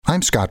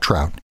I'm Scott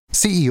Trout,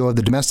 CEO of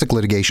the domestic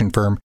litigation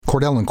firm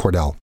Cordell &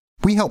 Cordell.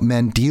 We help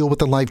men deal with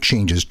the life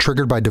changes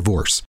triggered by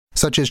divorce,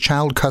 such as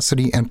child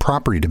custody and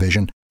property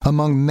division,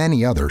 among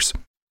many others.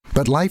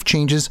 But life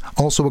changes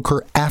also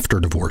occur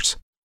after divorce.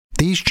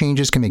 These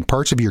changes can make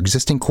parts of your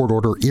existing court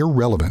order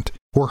irrelevant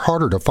or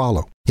harder to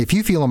follow. If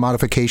you feel a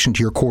modification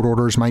to your court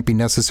orders might be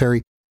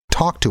necessary,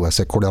 talk to us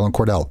at Cordell &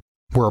 Cordell.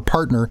 We're a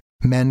partner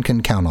men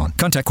can count on.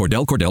 Contact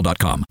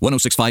CordellCordell.com,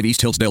 1065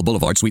 East Hillsdale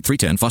Boulevard, Suite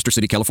 310, Foster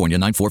City, California,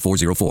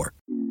 94404.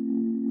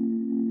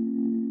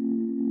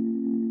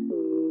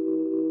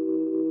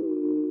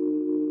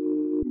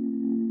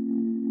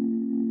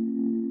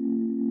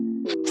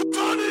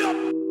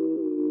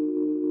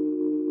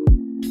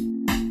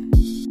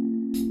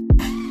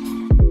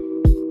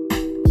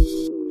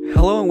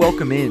 Hello and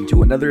welcome in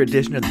to another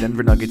edition of the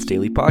Denver Nuggets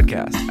Daily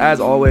Podcast.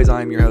 As always,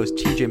 I am your host,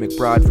 TJ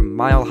McBride from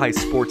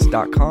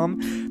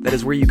MileHighSports.com. That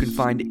is where you can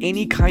find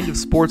any kind of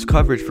sports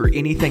coverage for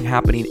anything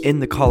happening in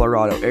the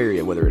Colorado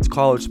area, whether it's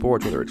college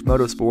sports, whether it's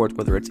motorsports,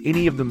 whether it's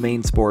any of the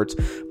main sports,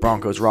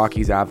 Broncos,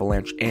 Rockies,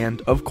 Avalanche,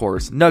 and of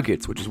course,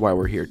 Nuggets, which is why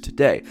we're here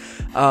today.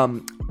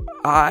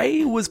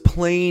 I was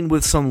playing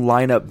with some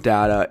lineup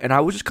data, and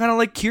I was just kind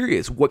of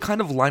curious, what kind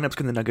of lineups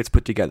can the Nuggets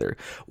put together?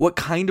 What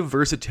kind of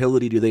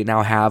versatility do they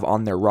now have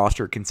on their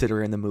roster,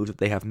 considering the moves that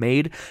they have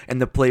made and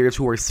the players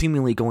who are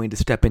seemingly going to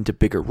step into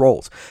bigger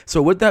roles?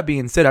 So with that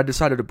being said, I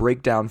decided to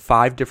break down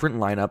 5 different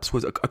lineups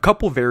with a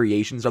couple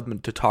variations of them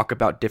to talk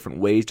about different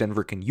ways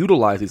Denver can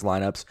utilize these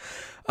lineups.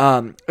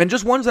 And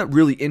just ones that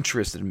really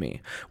interested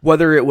me,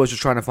 whether it was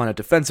just trying to find a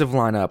defensive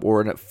lineup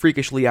or a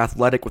freakishly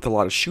athletic with a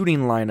lot of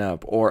shooting lineup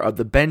or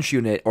the bench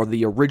unit or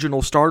the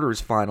original starters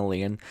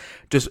finally, and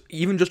just a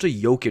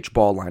Jokic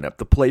ball lineup,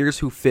 the players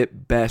who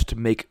fit best to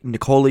make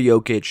Nikola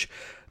Jokic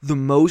the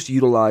most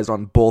utilized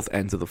on both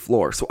ends of the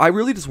floor. So I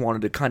really just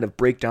wanted to kind of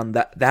break down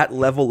that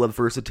level of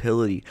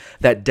versatility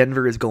that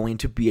Denver is going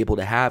to be able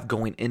to have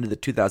going into the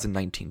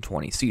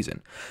 2019-20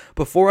 season.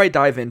 Before I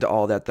dive into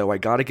all that, though, I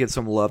got to give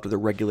some love to the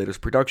Regulators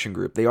production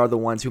group. They are the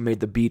ones who made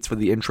the beats for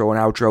the intro and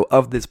outro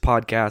of this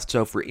podcast.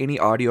 So for any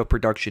audio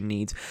production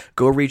needs,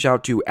 go reach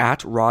out to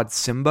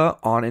 @RodSymba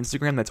on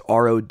Instagram. That's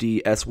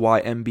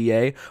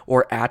RODSYMBA,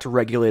 or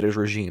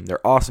 @RegulatorsRegime.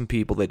 They're awesome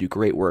people. They do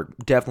great work.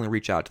 Definitely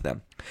reach out to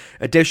them.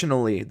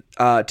 Additionally,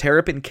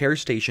 Terrapin Care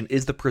Station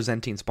is the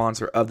presenting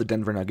sponsor of the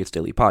Denver Nuggets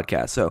Daily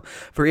Podcast. So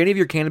for any of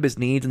your cannabis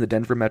needs in the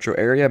Denver metro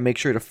area, make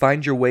sure to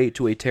find your way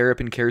to a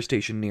Terrapin Care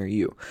Station near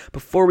you.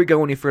 Before we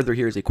go any further,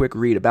 here's a quick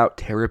read about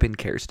Terrapin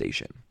Care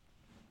Station.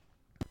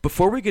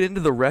 Before we get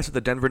into the rest of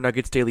the Denver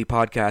Nuggets Daily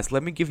Podcast,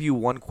 let me give you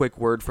one quick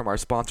word from our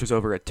sponsors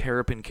over at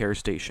Terrapin Care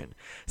Station.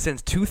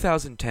 Since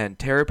 2010,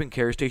 Terrapin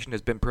Care Station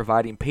has been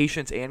providing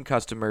patients and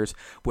customers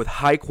with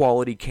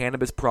high-quality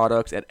cannabis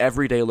products at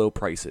everyday low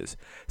prices.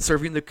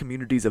 Serving the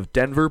communities of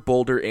Denver,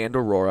 Boulder, and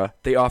Aurora,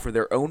 they offer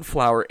their own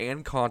flower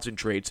and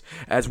concentrates,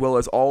 as well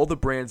as all the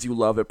brands you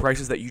love at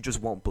prices that you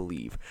just won't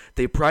believe.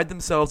 They pride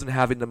themselves in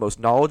having the most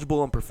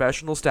knowledgeable and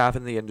professional staff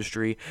in the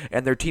industry,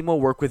 and their team will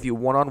work with you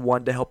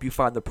one-on-one to help you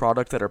find the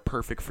products that are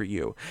perfect for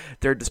you.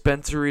 Their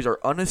dispensaries are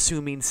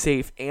unassuming,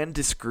 safe, and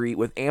discreet,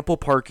 with ample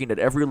parking at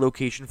every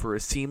location for a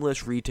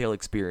seamless retail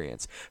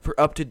experience. For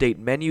up-to-date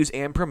menus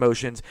and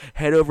promotions,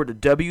 head over to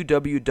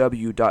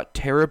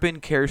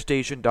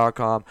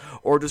www.terrapincarestation.com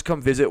or just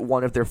come visit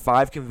one of their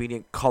 5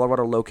 convenient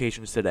Colorado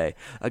locations today.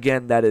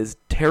 Again, that is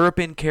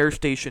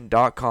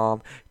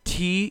terrapincarestation.com,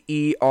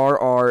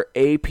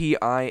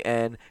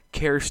 TERRAPIN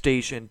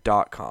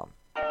carestation.com.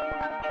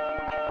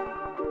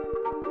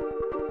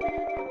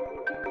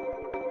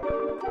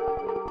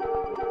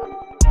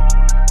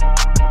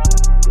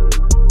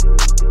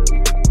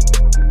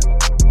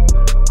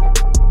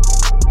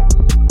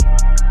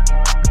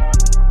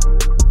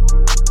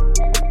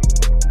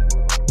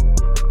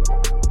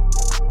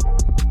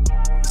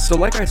 So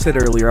like I said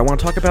earlier, I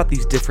want to talk about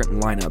these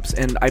different lineups,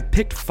 and I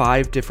picked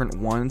 5 different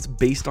ones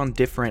based on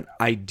different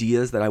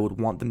ideas that I would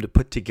want them to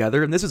put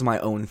together, and this is my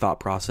own thought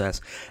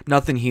process.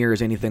 Nothing here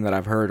is anything that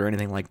I've heard or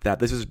anything like that.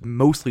 This is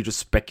mostly just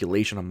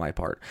speculation on my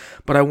part.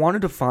 But I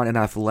wanted to find an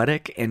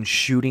athletic and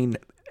shooting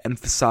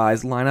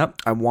emphasized lineup.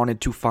 I wanted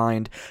to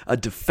find a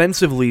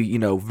defensively,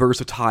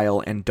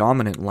 versatile and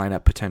dominant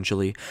lineup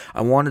potentially.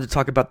 I wanted to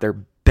talk about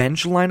their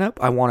bench lineup.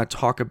 I want to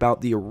talk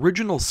about the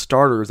original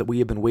starters that we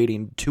have been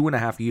waiting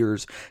 2.5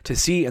 years to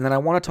see. And then I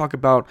want to talk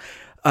about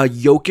a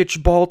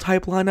Jokic ball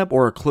type lineup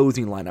or a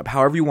closing lineup,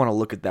 however you want to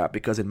look at that,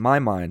 because in my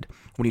mind,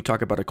 when you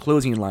talk about a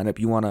closing lineup,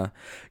 you want to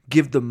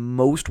give the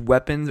most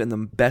weapons and the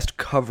best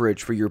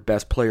coverage for your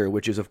best player,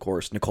 which is, of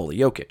course, Nikola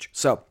Jokic.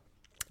 So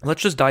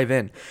let's just dive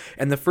in.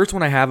 And the first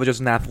one I have is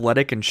just an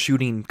athletic and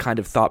shooting kind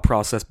of thought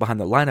process behind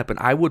the lineup. And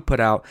I would put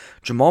out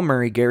Jamal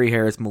Murray, Gary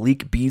Harris,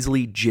 Malik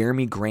Beasley,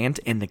 Jeremy Grant,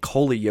 and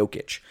Nikola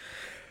Jokic.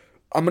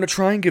 I'm going to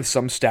try and give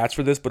some stats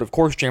for this, but of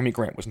course Jeremy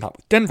Grant was not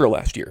with Denver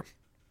last year.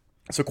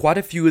 So quite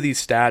a few of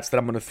these stats that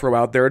I'm going to throw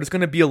out there are just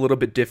going to be a little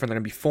bit different. They're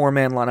going to be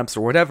 4-man lineups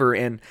or whatever.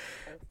 And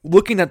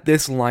looking at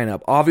this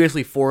lineup,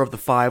 obviously 4 of the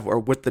 5 are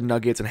with the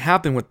Nuggets and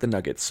have been with the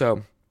Nuggets.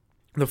 So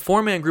The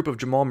four-man group of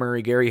Jamal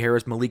Murray, Gary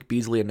Harris, Malik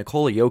Beasley, and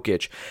Nikola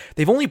Jokic,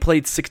 they've only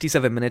played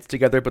 67 minutes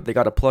together, but they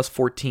got a plus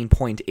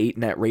 14.8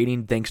 net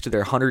rating thanks to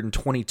their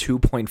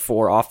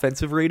 122.4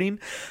 offensive rating.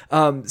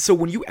 So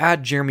when you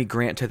add Jeremy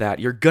Grant to that,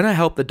 you're going to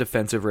help the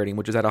defensive rating,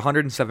 which is at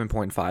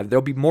 107.5.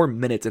 There'll be more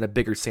minutes and a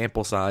bigger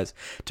sample size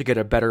to get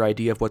a better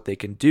idea of what they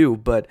can do,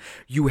 but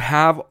you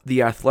have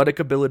the athletic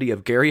ability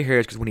of Gary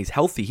Harris, because when he's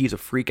healthy, he's a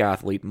freak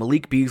athlete.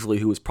 Malik Beasley,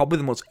 who is probably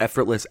the most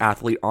effortless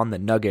athlete on the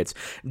Nuggets.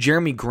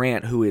 Jeremy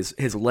Grant, who is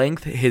his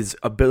length, his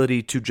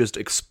ability to just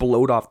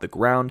explode off the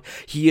ground.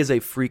 He is a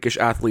freakish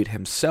athlete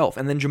himself.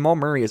 And then Jamal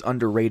Murray is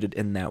underrated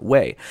in that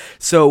way.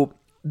 So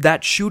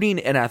that shooting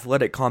and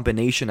athletic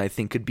combination, I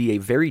think, could be a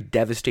very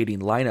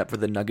devastating lineup for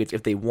the Nuggets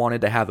if they wanted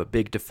to have a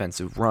big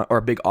defensive run or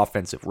a big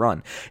offensive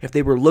run. If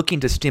they were looking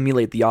to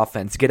stimulate the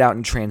offense, get out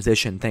in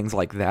transition, things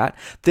like that,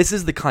 this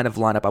is the kind of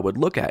lineup I would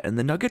look at. And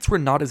the Nuggets were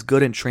not as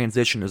good in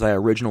transition as I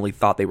originally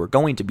thought they were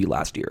going to be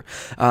last year.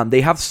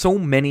 They have so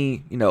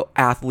many,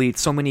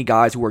 athletes, so many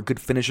guys who are good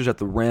finishers at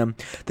the rim.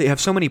 They have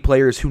so many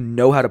players who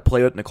know how to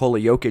play with Nikola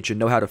Jokic and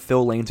know how to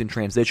fill lanes in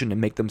transition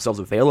and make themselves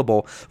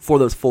available for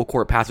those full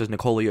court passes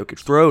Nikola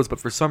Jokic throws, but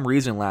for some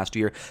reason last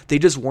year, they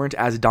just weren't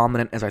as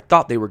dominant as I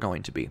thought they were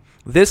going to be.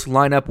 This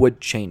lineup would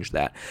change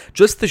that.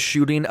 Just the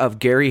shooting of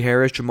Gary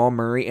Harris, Jamal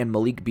Murray, and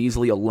Malik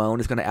Beasley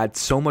alone is going to add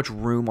so much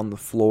room on the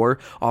floor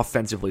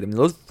offensively. I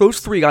mean, those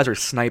three guys are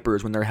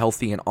snipers when they're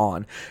healthy and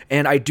on.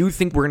 And I do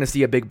think we're going to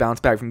see a big bounce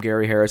back from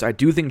Gary Harris. I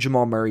do think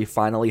Jamal Murray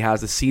finally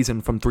has a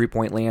season from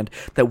three-point land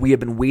that we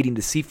have been waiting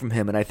to see from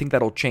him, and I think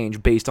that'll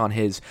change based on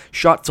his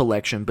shot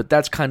selection, but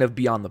that's kind of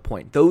beyond the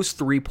point. Those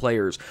three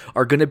players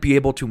are going to be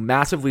able to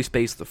massively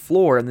space the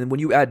floor, and then when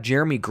you add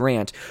Jeremy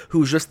Grant,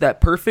 who's just that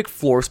perfect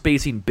floor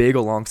spacing big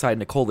alongside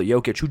Nikola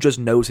Jokic, who just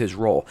knows his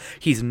role.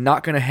 He's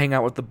not going to hang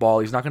out with the ball.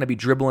 He's not going to be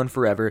dribbling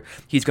forever.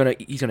 He's going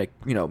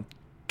to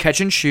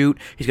catch and shoot.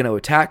 He's going to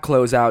attack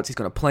closeouts. He's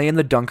going to play in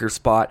the dunker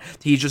spot.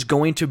 He's just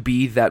going to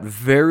be that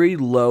very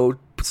low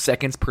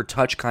seconds per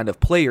touch kind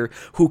of player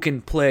who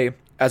can play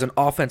as an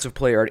offensive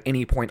player at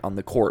any point on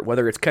the court,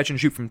 whether it's catch and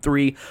shoot from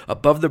three,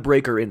 above the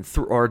break,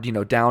 or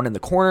down in the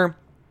corner.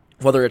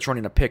 Whether it's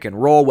running a pick and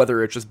roll,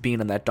 whether it's just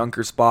being in that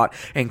dunker spot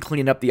and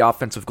cleaning up the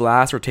offensive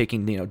glass or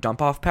taking,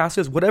 dump off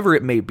passes, whatever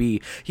it may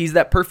be, he's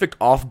that perfect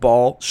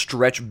off-ball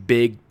stretch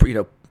big,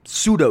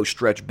 pseudo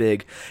stretch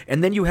big.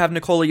 And then you have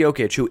Nikola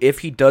Jokic, who, if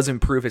he does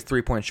improve his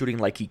three-point shooting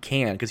like he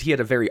can, because he had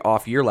a very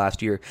off year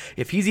last year,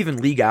 if he's even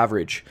league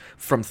average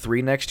from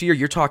three next year,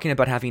 you're talking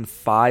about having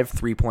 5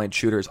 3-point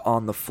shooters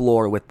on the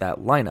floor with that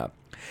lineup.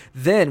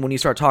 Then, when you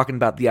start talking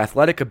about the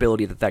athletic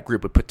ability that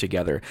group would put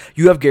together,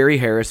 you have Gary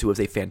Harris, who is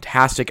a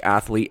fantastic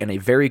athlete and a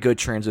very good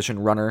transition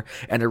runner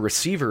and a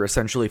receiver,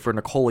 essentially, for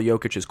Nikola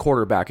Jokic's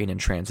quarterbacking in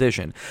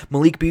transition.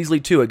 Malik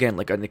Beasley, too, again,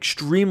 like an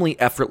extremely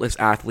effortless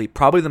athlete,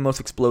 probably the most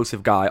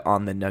explosive guy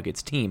on the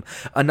Nuggets team.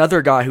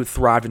 Another guy who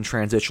thrived in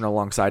transition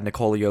alongside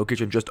Nikola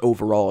Jokic and just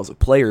overall as a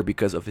player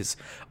because of his,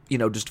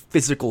 just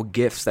physical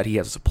gifts that he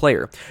has as a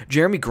player.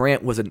 Jeremy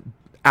Grant was an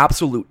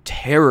absolute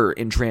terror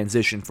in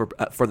transition for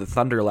the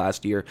Thunder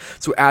last year.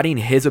 So adding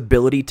his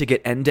ability to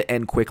get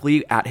end-to-end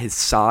quickly at his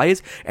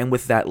size and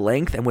with that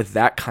length and with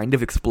that kind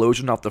of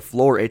explosion off the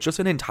floor, it's just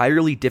an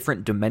entirely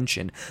different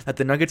dimension that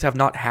the Nuggets have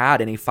not had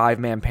in a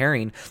 5-man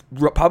pairing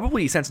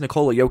probably since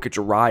Nikola Jokic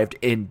arrived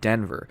in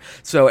Denver.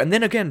 So, and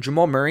then again,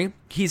 Jamal Murray,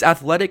 he's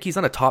athletic. He's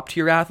not a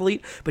top-tier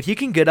athlete, but he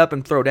can get up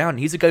and throw down.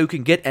 He's a guy who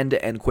can get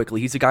end-to-end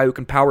quickly. He's a guy who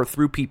can power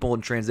through people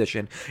in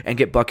transition and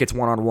get buckets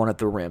one-on-one at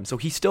the rim. So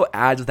he still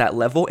adds that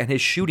level, and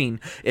his shooting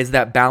is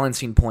that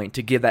balancing point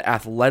to give that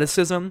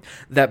athleticism,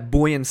 that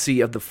buoyancy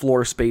of the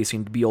floor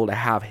spacing to be able to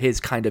have his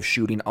kind of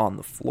shooting on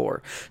the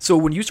floor. So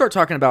when you start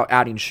talking about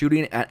adding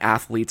shooting and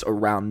athletes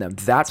around them,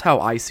 that's how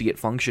I see it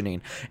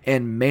functioning.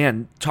 And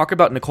man, talk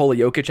about Nikola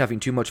Jokic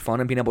having too much fun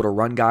and being able to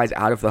run guys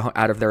out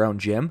of their own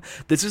gym.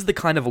 This is the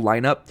kind of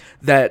lineup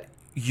that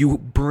you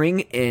bring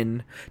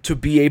in to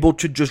be able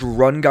to just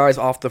run guys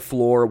off the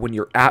floor when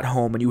you're at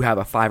home and you have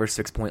a 5 or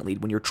 6 point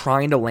lead, when you're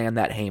trying to land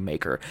that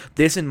haymaker.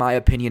 This, in my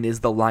opinion,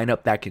 is the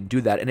lineup that can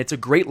do that, and it's a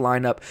great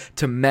lineup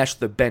to mesh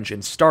the bench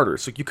and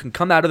starters. So you can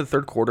come out of the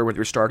third quarter with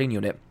your starting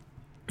unit.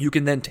 You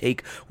can then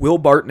take Will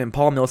Barton and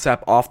Paul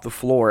Millsap off the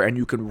floor, and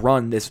you can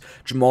run this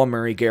Jamal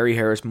Murray, Gary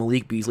Harris,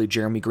 Malik Beasley,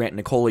 Jeremy Grant,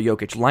 Nikola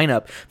Jokic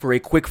lineup for a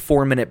quick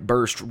 4-minute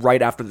burst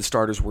right after the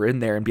starters were in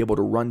there and be able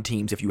to run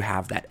teams if you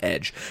have that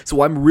edge.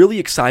 So I'm really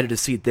excited to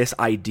see this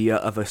idea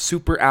of a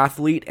super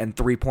athlete and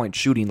 3-point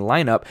shooting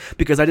lineup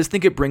because I just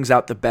think it brings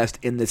out the best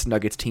in this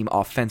Nuggets team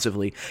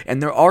offensively,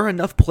 and there are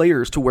enough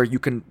players to where you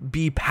can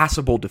be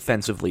passable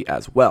defensively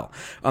as well.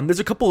 There's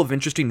a couple of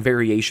interesting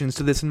variations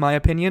to this in my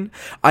opinion.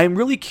 I'm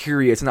really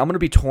curious, and I'm going to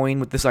be toying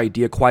with this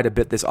idea quite a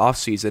bit this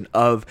offseason,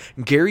 of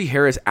Gary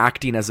Harris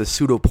acting as a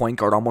pseudo point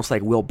guard, almost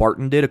like Will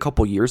Barton did a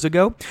couple years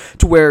ago,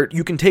 to where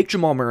you can take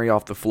Jamal Murray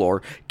off the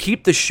floor,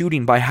 keep the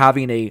shooting by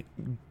having a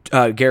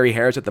Gary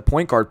Harris at the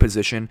point guard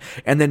position,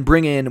 and then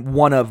bring in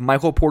one of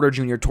Michael Porter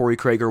Jr., Torrey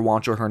Craig, or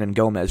Juancho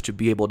Hernangomez to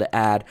be able to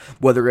add,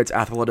 whether it's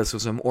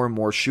athleticism or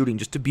more shooting,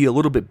 just to be a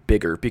little bit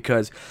bigger,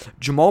 because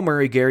Jamal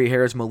Murray, Gary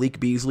Harris, Malik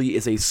Beasley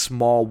is a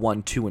small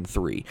 1, 2, and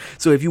 3.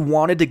 So if you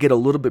wanted to get a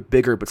little bit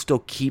bigger but still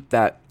keep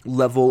that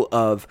level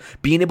of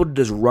being able to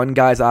just run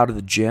guys out of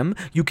the gym,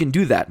 you can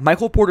do that.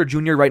 Michael Porter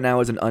Jr. right now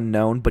is an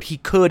unknown, but he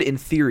could, in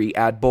theory,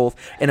 add both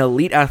an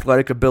elite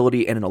athletic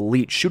ability and an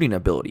elite shooting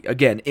ability.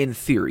 Again, in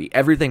theory.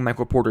 Everything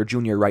Michael Porter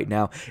Jr. right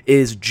now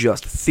is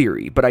just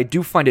theory, but I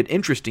do find it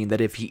interesting that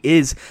if he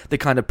is the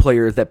kind of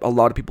player that a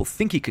lot of people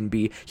think he can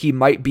be, he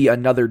might be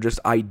another just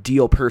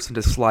ideal person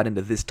to slide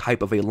into this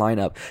type of a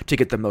lineup to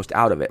get the most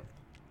out of it.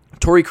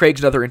 Torrey Craig's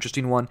another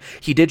interesting one.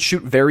 He did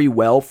shoot very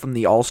well from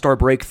the All-Star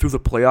break through the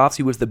playoffs.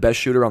 He was the best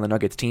shooter on the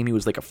Nuggets team. He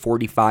was like a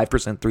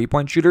 45%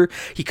 three-point shooter.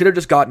 He could have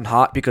just gotten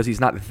hot because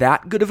he's not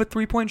that good of a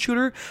three-point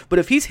shooter, but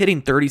if he's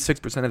hitting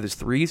 36% of his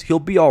threes, he'll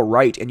be all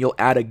right, and you'll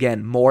add,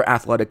 again, more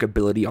athletic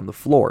ability on the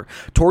floor.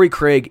 Torrey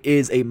Craig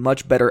is a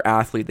much better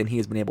athlete than he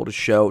has been able to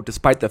show,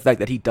 despite the fact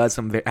that he does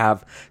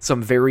have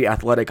some very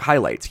athletic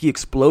highlights. He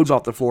explodes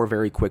off the floor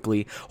very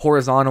quickly.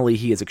 Horizontally,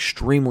 he is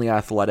extremely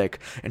athletic,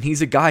 and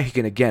he's a guy who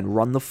can, again,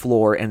 run the floor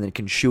and then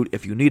can shoot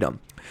if you need him.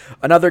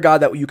 Another guy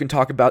that you can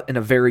talk about in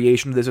a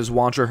variation of this is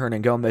Juancho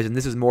Hernangomez, and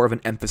this is more of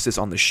an emphasis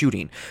on the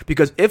shooting.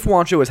 Because if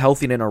Juancho is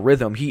healthy and in a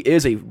rhythm, he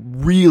is a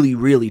really,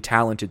 really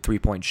talented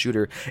three-point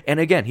shooter. And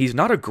again, he's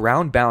not a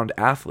ground-bound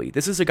athlete.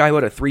 This is a guy who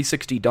had a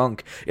 360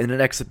 dunk in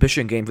an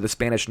exhibition game for the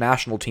Spanish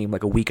national team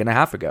like a week and a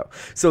half ago.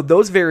 So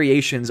those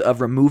variations of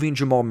removing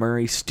Jamal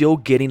Murray, still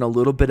getting a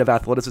little bit of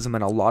athleticism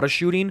and a lot of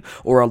shooting,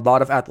 or a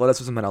lot of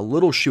athleticism and a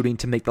little shooting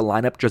to make the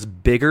lineup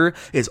just bigger,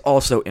 is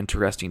also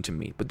interesting to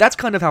me. But that's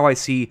kind of how I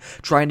see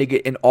trying to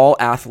get an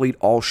all-athlete,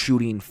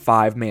 all-shooting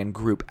five-man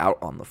group out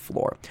on the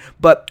floor.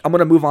 But I'm going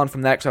to move on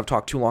from that because I've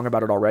talked too long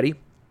about it already.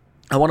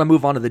 I want to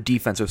move on to the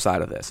defensive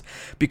side of this,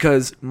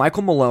 because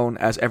Michael Malone,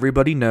 as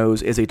everybody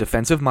knows, is a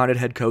defensive-minded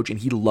head coach, and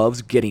he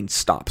loves getting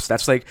stops.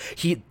 That's like,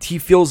 he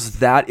feels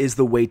that is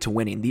the way to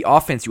winning. The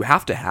offense you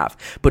have to have,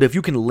 but if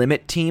you can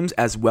limit teams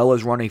as well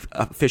as run an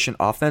efficient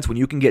offense, when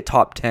you can get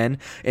top 10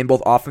 in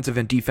both offensive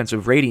and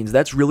defensive ratings,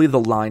 that's really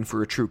the line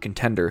for a true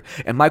contender,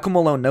 and Michael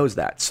Malone knows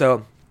that.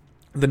 So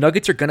the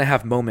Nuggets are going to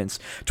have moments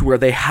to where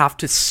they have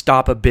to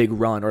stop a big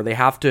run, or they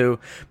have to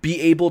be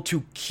able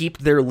to keep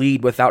their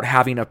lead without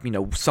having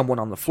someone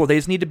on the floor. They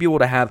just need to be able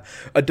to have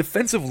a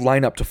defensive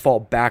lineup to fall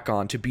back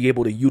on to be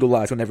able to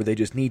utilize whenever they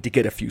just need to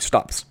get a few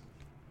stops.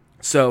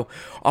 So,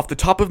 off the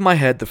top of my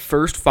head, the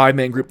first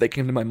five-man group that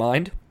came to my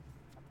mind,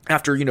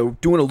 after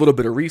doing a little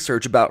bit of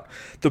research about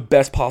the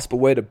best possible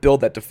way to build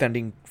that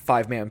defending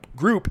five-man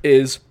group,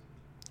 is,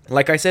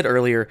 like I said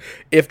earlier,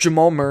 if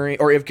Jamal Murray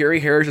or if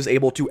Gary Harris is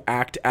able to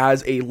act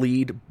as a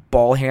lead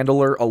ball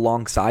handler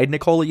alongside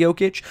Nikola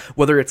Jokic,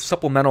 whether it's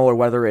supplemental or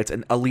whether it's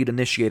a lead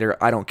initiator,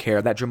 I don't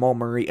care, that Jamal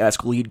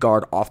Murray-esque lead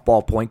guard,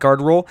 off-ball point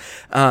guard role,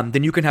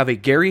 then you can have a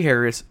Gary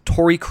Harris,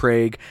 Torrey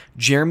Craig,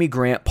 Jeremy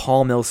Grant,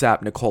 Paul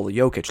Millsap, Nikola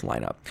Jokic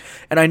lineup.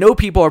 And I know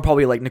people are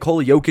probably like,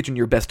 Nikola Jokic in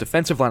your best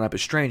defensive lineup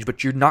is strange,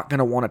 but you're not going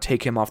to want to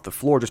take him off the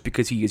floor just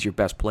because he is your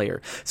best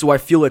player. So I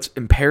feel it's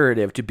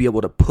imperative to be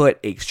able to put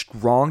a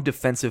strong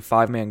defensive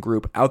five-man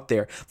group out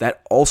there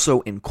that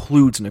also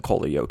includes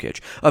Nikola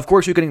Jokic. Of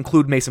course, you can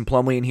include Mason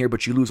Plumlee in here,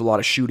 but you lose a lot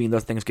of shooting.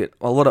 Those things get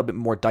a little bit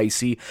more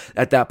dicey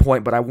at that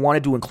point, but I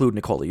wanted to include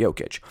Nikola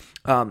Jokic.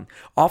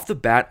 Off the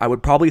bat, I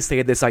would probably say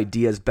this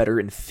idea is better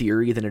in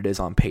theory than it is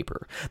on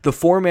paper. The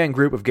four-man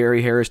group of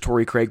Gary Harris,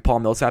 Torrey Craig, Paul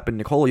Millsap, and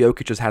Nikola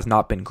Jokic just has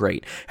not been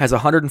great. Has a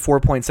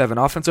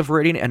 104.7 offensive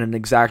rating and an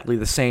exactly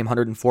the same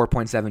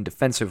 104.7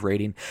 defensive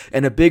rating,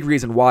 and a big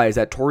reason why is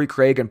that Torrey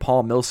Craig and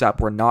Paul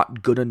Millsap were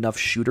not good enough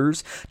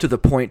shooters to the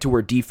point to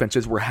where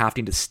defenses were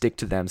having to stick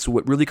to them, so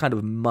it really kind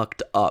of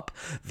mucked up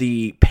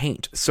the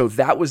paint. So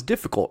that was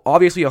difficult.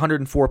 Obviously,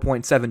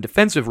 104.7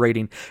 defensive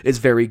rating is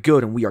very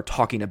good, and we are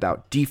talking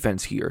about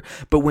defense here.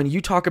 But when you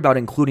talk about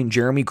including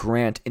Jeremy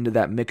Grant into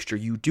that mixture,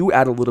 you do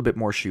add a little bit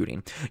more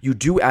shooting. You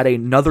do add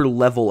another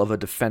level of a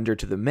defender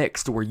to the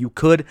mix, to where you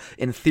could,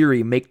 in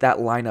theory, make that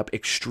lineup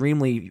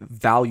extremely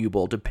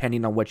valuable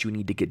depending on what you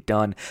need to get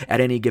done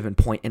at any given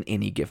point in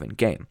any given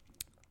game.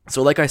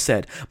 So like I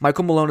said,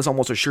 Michael Malone is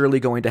almost assuredly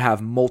going to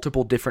have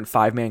multiple different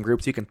five-man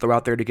groups he can throw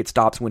out there to get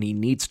stops when he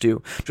needs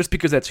to, just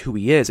because that's who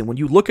he is. And when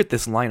you look at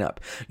this lineup,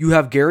 you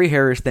have Gary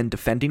Harris then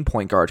defending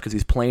point guards because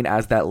he's playing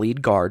as that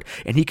lead guard,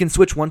 and he can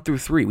switch 1 through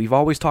 3. We've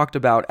always talked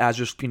about, as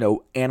just,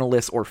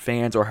 analysts or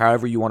fans or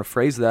however you want to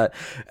phrase that,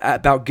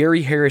 about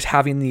Gary Harris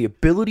having the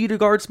ability to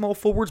guard small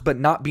forwards, but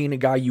not being a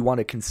guy you want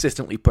to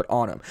consistently put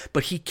on him.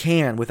 But he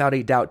can, without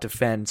a doubt,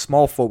 defend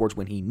small forwards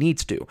when he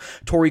needs to.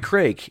 Torrey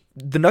Craig,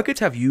 the Nuggets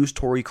have used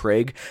Torrey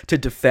Torrey Craig to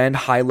defend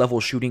high-level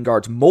shooting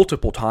guards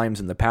multiple times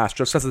in the past,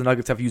 just as the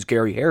Nuggets have used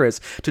Gary Harris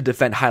to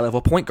defend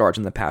high-level point guards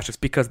in the past,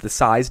 just because the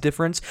size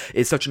difference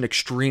is such an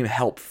extreme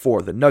help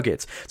for the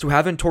Nuggets. So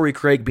having Torrey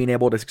Craig being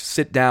able to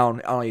sit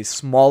down on a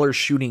smaller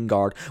shooting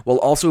guard while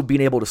also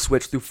being able to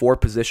switch through 4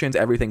 positions,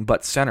 everything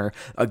but center,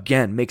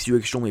 again, makes you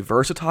extremely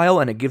versatile,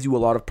 and it gives you a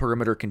lot of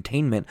perimeter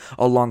containment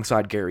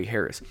alongside Gary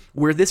Harris.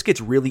 Where this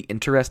gets really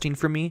interesting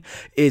for me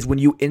is when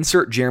you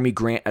insert Jeremy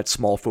Grant at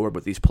small forward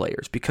with these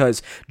players,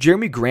 because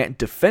Jeremy Grant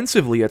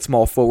defensively at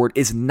small forward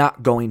is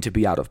not going to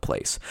be out of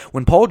place.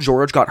 When Paul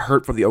George got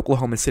hurt for the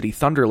Oklahoma City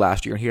Thunder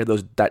last year, and he had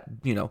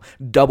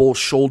that double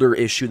shoulder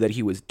issue that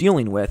he was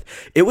dealing with,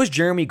 it was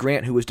Jeremy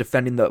Grant who was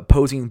defending the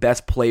opposing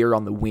best player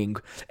on the wing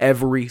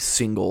every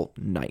single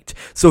night.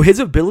 So his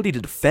ability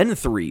to defend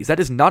threes, that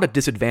is not a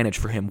disadvantage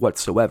for him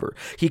whatsoever.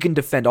 He can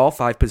defend all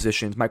 5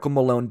 positions. Michael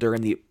Malone,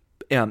 during the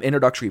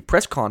introductory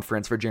press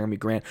conference for Jeremy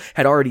Grant,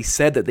 had already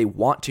said that they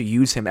want to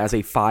use him as a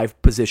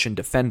 5-position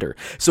defender.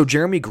 So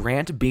Jeremy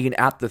Grant being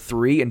at the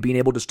 3 and being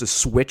able just to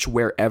switch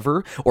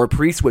wherever or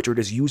pre-switch or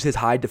just use his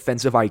high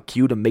defensive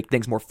IQ to make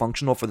things more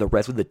functional for the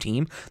rest of the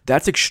team,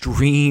 that's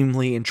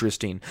extremely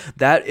interesting.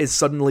 That is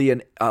suddenly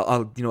a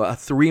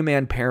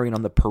 3-man pairing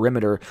on the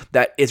perimeter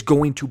that is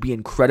going to be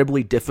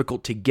incredibly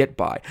difficult to get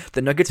by.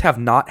 The Nuggets have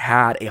not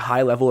had a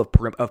high level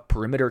of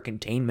perimeter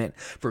containment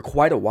for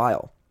quite a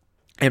while.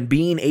 And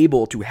being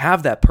able to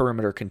have that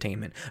perimeter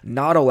containment,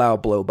 not allow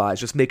blow-bys,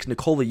 just makes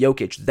Nikola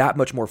Jokic that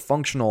much more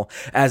functional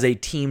as a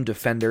team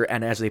defender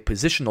and as a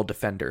positional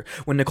defender.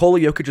 When Nikola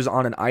Jokic is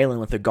on an island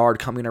with a guard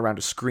coming around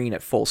a screen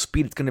at full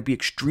speed, it's going to be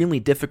extremely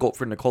difficult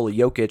for Nikola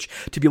Jokic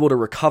to be able to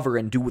recover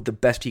and do the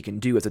best he can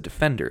do as a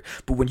defender.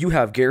 But when you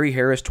have Gary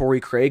Harris,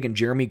 Torrey Craig, and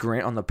Jeremy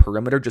Grant on the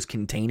perimeter just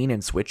containing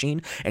and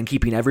switching and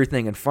keeping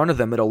everything in front of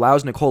them, it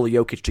allows Nikola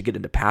Jokic to get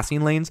into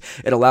passing lanes.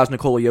 It allows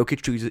Nikola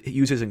Jokic to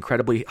use his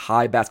incredibly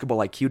high basketball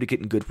IQ to get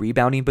in good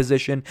rebounding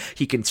position.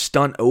 He can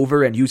stunt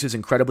over and use his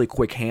incredibly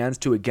quick hands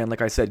to, again,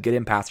 like I said, get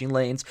in passing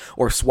lanes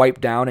or swipe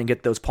down and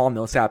get those Paul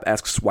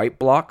Millsap-esque swipe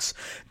blocks.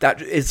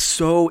 That is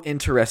so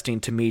interesting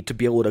to me, to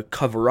be able to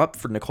cover up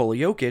for Nikola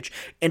Jokic,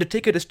 and to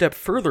take it a step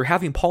further,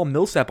 having Paul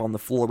Millsap on the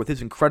floor with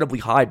his incredibly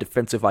high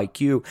defensive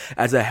IQ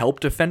as a help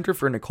defender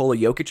for Nikola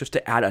Jokic, just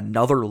to add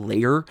another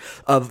layer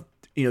of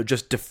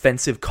just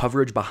defensive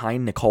coverage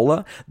behind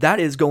Nikola, that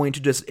is going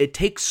to it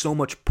takes so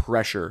much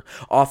pressure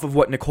off of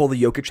what Nikola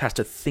Jokic has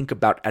to think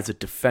about as a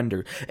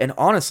defender. And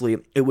honestly,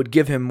 it would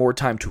give him more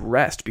time to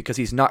rest, because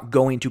he's not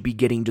going to be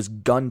getting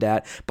just gunned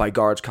at by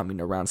guards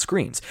coming around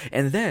screens.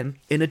 And then,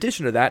 in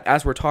addition to that,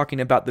 as we're talking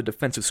about the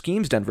defensive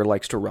schemes Denver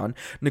likes to run,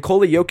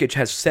 Nikola Jokic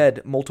has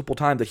said multiple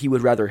times that he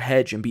would rather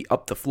hedge and be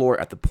up the floor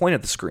at the point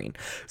of the screen.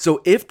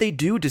 So if they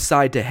do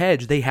decide to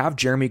hedge, they have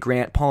Jeremy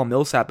Grant, Paul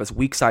Millsap as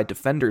weak side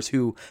defenders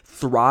who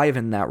thrive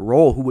in that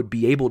role, who would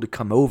be able to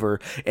come over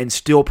and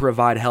still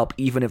provide help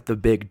even if the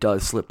big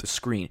does slip the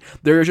screen.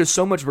 There is just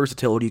so much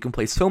versatility. You can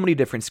play so many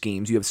different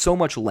schemes. You have so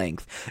much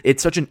length.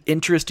 It's such an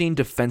interesting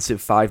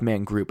defensive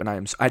 5-man group,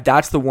 and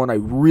that's the one I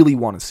really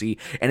want to see,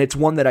 and it's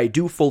one that I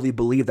do fully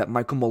believe that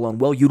Michael Malone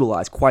will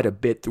utilize quite a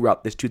bit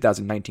throughout this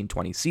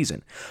 2019-20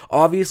 season.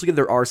 Obviously,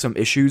 there are some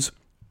issues,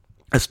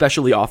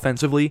 especially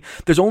offensively.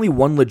 There's only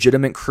one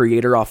legitimate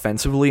creator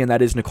offensively, and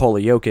that is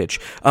Nikola Jokic.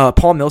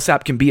 Paul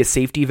Millsap can be a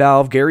safety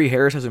valve. Gary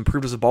Harris has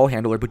improved as a ball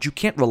handler, but you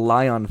can't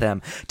rely on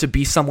them to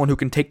be someone who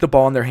can take the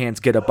ball in their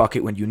hands, get a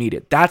bucket when you need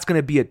it. That's going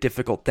to be a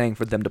difficult thing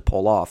for them to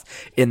pull off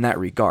in that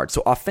regard.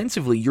 So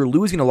offensively, you're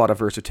losing a lot of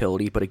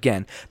versatility, but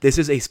again, this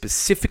is a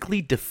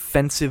specifically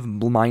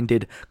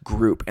defensive-minded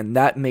group, and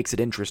that makes it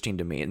interesting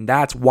to me, and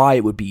that's why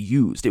it would be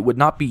used. It would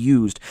not be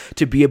used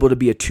to be able to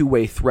be a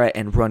two-way threat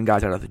and run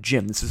guys out of the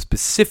gym. This is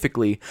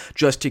specifically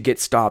just to get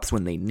stops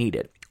when they need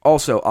it.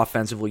 Also,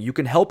 offensively, you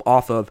can help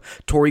off of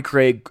Torrey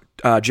Craig,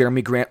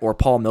 Jeremy Grant, or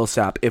Paul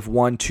Millsap if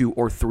 1, 2,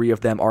 or 3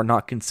 of them are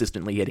not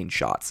consistently hitting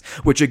shots,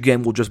 which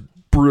again will just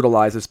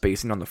brutalize the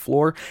spacing on the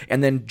floor.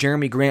 And then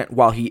Jeremy Grant,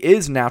 while he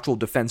is natural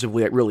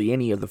defensively at really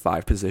any of the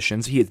 5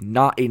 positions, he is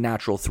not a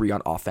natural 3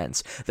 on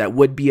offense. That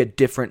would be a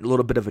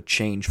little bit of a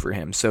change for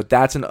him. So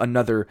that's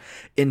another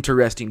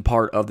interesting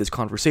part of this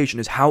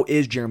conversation, is how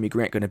is Jeremy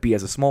Grant going to be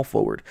as a small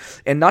forward?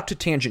 And not to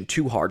tangent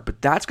too hard,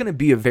 but that's going to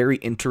be a very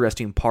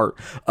interesting part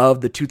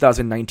of the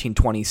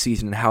 2019-20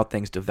 season and how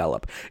things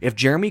develop. If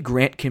Jeremy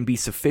Grant can be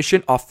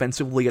sufficient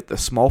offensively at the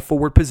small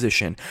forward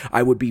position,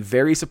 I would be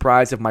very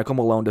surprised if Michael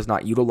Malone does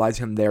not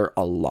utilize him there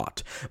a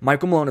lot.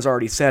 Michael Malone has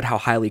already said how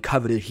highly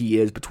coveted he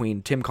is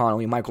between Tim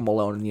Connelly, Michael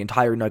Malone, and the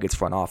entire Nuggets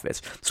front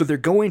office. So they're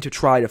going to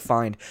try to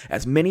find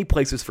as many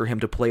places for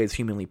him to play as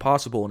humanly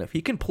possible. And if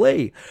he can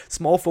play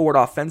small forward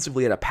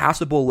offensively at a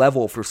passable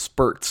level for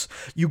spurts,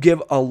 you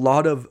give a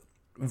lot of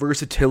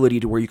versatility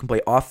to where you can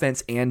play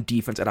offense and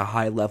defense at a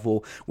high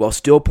level while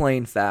still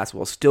playing fast,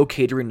 while still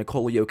catering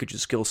Nikola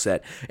Jokic's skill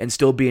set, and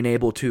still being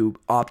able to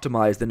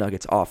optimize the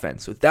Nuggets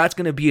offense. So that's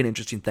going to be an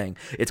interesting thing.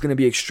 It's going to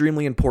be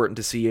extremely important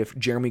to see if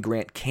Jerami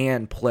Grant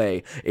can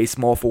play a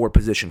small forward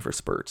position for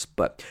Spurs.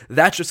 But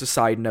that's just a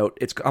side note.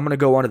 I'm going to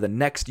go on to the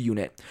next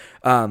unit,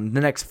 the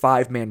next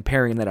 5-man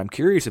pairing that I'm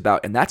curious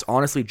about, and that's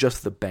honestly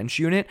just the bench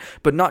unit,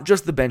 but not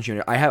just the bench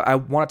unit. I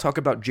want to talk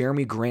about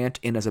Jerami Grant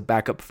in as a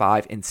backup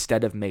 5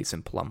 instead of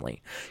Mason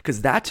Plumlee,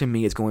 because that to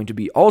me is going to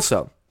be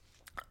also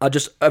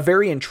just a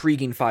very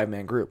intriguing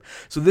 5-man group.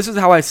 So this is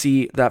how I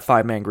see that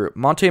 5-man group.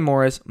 Monte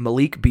Morris,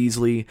 Malik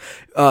Beasley,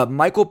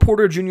 Michael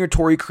Porter Jr.,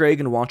 Torrey Craig,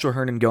 and Juancho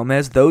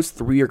Hernan-Gomez. Those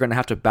three are going to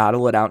have to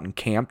battle it out in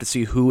camp to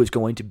see who is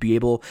going to be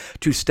able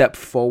to step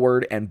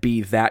forward and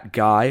be that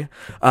guy,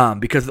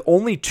 because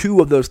only 2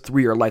 of those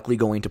 3 are likely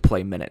going to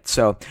play minutes.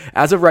 So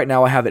as of right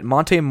now, I have it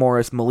Monte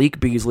Morris, Malik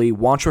Beasley,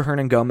 Juancho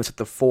Hernan-Gomez at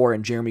the 4,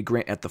 and Jerami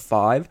Grant at the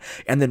 5,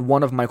 and then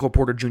one of Michael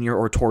Porter Jr.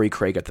 or Torrey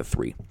Craig at the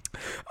 3.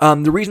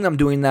 The reason I'm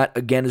doing that,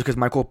 again, is because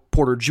Michael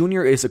Porter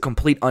Jr. is a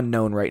complete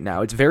unknown right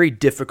now. It's very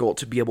difficult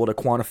to be able to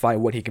quantify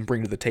what he can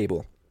bring to the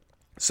table.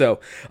 So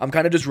I'm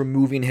kind of just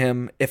removing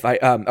him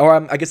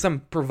I guess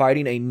I'm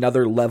providing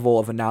another level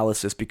of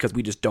analysis because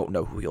we just don't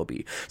know who he'll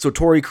be. So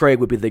Torrey Craig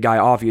would be the guy,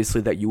 obviously,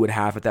 that you would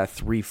have at that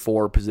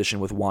 3-4 position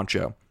with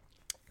Juancho.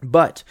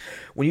 But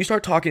when you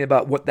start talking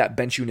about what that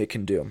bench unit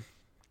can do,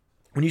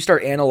 when you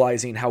start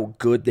analyzing how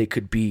good they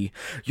could be,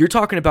 you're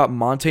talking about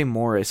Monte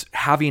Morris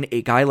having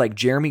a guy like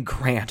Jerami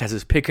Grant as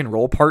his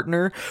pick-and-roll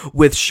partner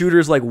with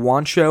shooters like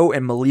Juancho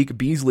and Malik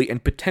Beasley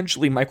and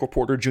potentially Michael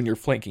Porter Jr.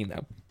 flanking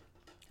them.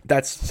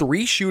 That's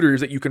 3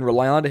 shooters that you can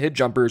rely on to hit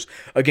jumpers.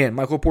 Again,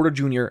 Michael Porter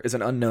Jr. is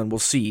an unknown. We'll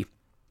see.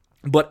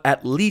 But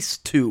at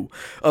least 2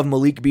 of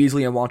Malik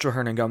Beasley and Juancho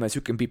Hernan-Gomez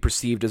who can be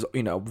perceived as,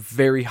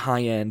 very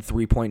high-end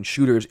 3-point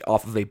shooters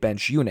off of a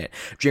bench unit.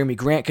 Jerami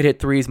Grant could hit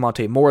 3s.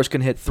 Monte Morris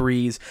can hit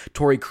 3s.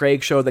 Torrey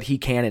Craig showed that he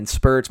can in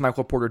spurts.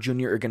 Michael Porter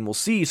Jr., again, we'll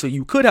see. So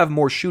you could have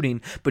more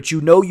shooting, but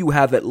you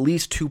have at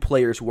least 2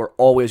 players who are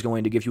always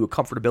going to give you a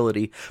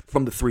comfortability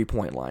from the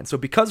 3-point line. So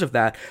because of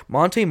that,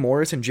 Monte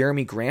Morris and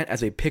Jerami Grant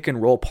as a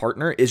pick-and-roll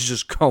partner is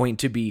just going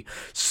to be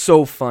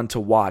so fun to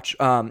watch.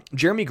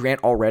 Jerami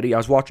Grant already, I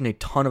was watching a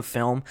ton of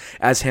film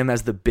as him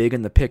as the big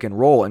in the pick and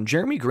roll, and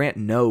Jerami Grant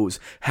knows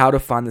how to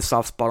find the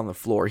soft spot on the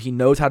floor. He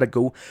knows how to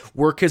go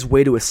work his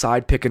way to a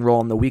side pick and roll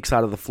on the weak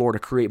side of the floor to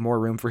create more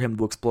room for him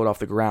to explode off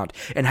the ground.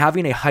 And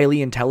having a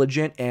highly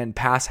intelligent and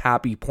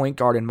pass-happy point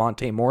guard in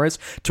Monte Morris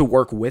to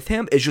work with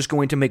him is just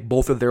going to make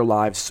both of their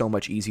lives so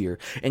much easier.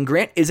 And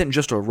Grant isn't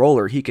just a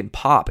roller. He can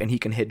pop and he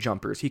can hit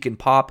jumpers. He can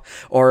pop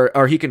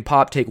or he can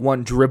pop, take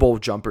one dribble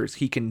jumpers.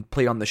 He can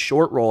play on the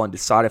short roll and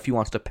decide if he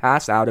wants to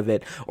pass out of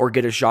it or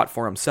get a shot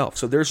for himself.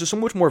 So there's just so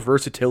much more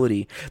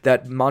versatility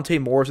that Monte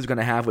Morris is going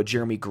to have with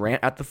Jerami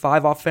Grant at the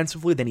 5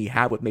 offensively than he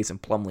had with Mason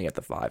Plumlee at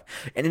the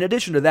 5. And in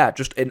addition to that,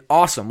 just an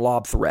awesome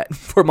lob threat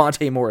for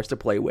Monte Morris to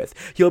play with.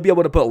 He'll be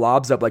able to put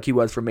lobs up like he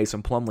was for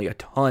Mason Plumlee a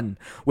ton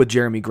with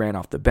Jerami Grant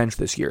off the bench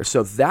this year.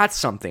 So that's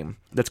something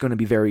that's going to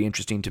be very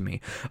interesting to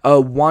me.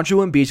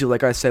 Juancho and Beasley,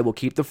 like I said, will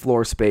keep the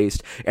floor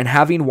spaced, and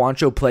having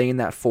Juancho playing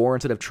that 4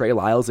 instead of Trey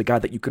Lyles, a guy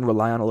that you can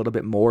rely on a little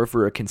bit more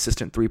for a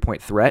consistent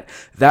 3-point threat,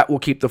 that will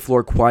keep the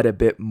floor quite a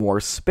bit more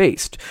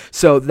spaced.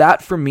 So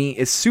that for me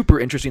is super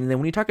interesting. And then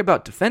when you talk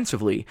about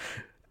defensively,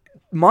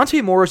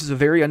 Monte Morris is a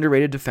very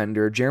underrated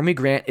defender. Jerami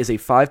Grant is a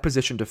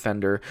 5-position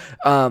defender.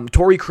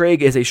 Torrey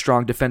Craig is a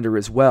strong defender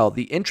as well.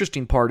 The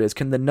interesting part is,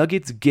 can the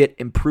Nuggets get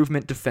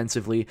improvement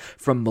defensively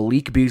from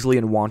Malik Beasley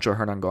and Juancho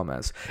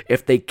Hernan-Gomez?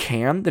 If they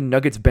can, the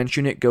Nuggets bench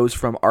unit goes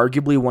from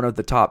arguably one of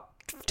the top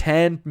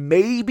 10,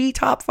 maybe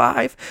top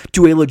 5,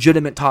 to a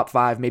legitimate top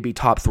 5, maybe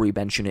top 3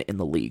 bench unit in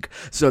the league.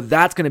 So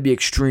that's going to be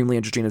extremely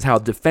interesting, as how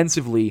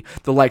defensively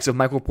the likes of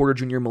Michael Porter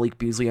Jr., Malik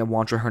Beasley, and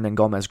Juancho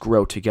Hernan-Gomez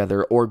grow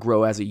together, or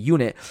grow as a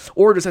unit,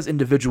 or just as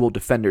individual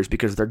defenders,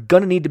 because they're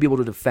going to need to be able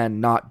to defend,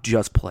 not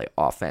just play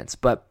offense.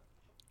 But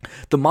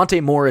the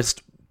Monte Morris,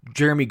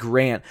 Jerami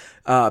Grant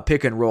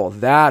pick and roll,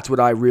 that's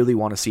what I really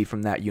want to see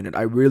from that unit.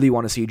 I really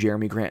want to see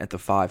Jerami Grant at the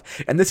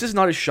 5. And this is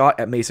not a shot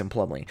at Mason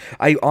Plumlee.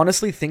 I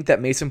honestly think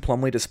that Mason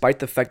Plumlee, despite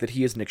the fact that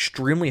he is an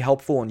extremely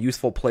helpful and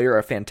useful player,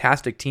 a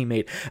fantastic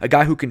teammate, a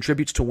guy who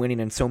contributes to winning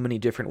in so many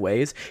different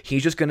ways,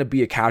 he's just going to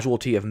be a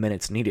casualty of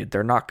minutes needed.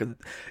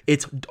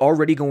 It's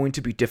already going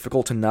to be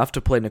difficult enough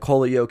to play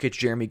Nikola Jokic,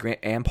 Jerami Grant,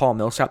 and Paul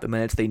Millsap the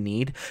minutes they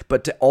need,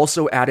 but to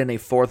also add in a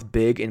 4th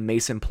big in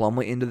Mason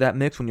Plumlee into that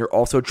mix when you're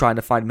also trying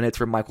to find minutes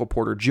for Michael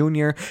Porter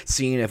Jr.,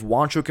 seeing if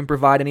Juancho can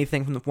provide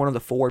anything from one of the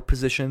forward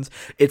positions,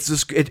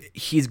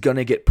 he's going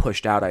to get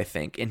pushed out, I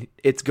think, and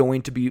it's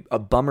going to be a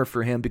bummer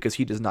for him because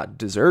he does not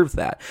deserve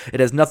that. It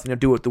has nothing to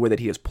do with the way that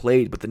he has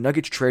played, but the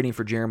Nuggets trading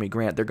for Jerami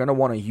Grant, they're going to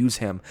want to use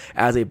him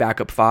as a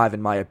backup 5,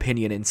 in my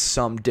opinion, in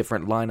some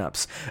different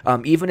lineups.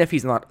 Even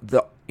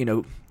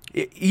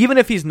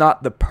if he's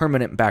not the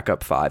permanent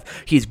backup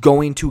 5, he's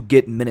going to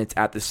get minutes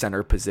at the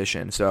center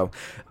position. So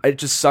it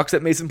just sucks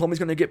that Mason Plumlee's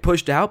going to get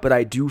pushed out, but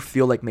I do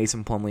feel like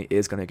Mason Plumlee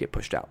is going to get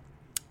pushed out.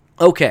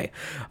 Okay,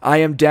 I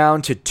am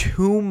down to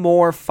 2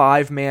 more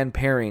 5-man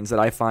pairings that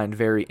I find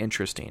very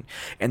interesting.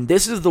 And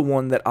this is the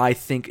one that I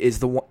think is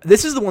the one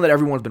that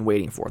everyone's been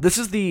waiting for. This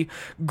is the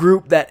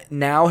group that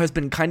now has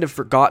been kind of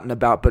forgotten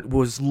about, but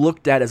was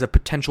looked at as a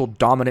potential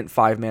dominant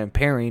 5-man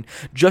pairing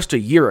just a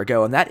year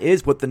ago, and that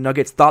is what the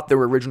Nuggets thought their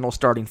original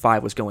starting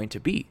 5 was going to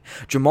be.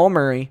 Jamal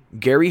Murray,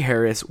 Gary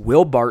Harris,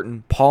 Will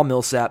Barton, Paul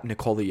Millsap,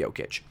 Nikola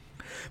Jokic.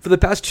 For the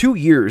past 2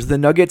 years, the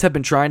Nuggets have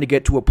been trying to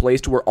get to a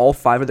place to where all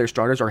 5 of their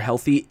starters are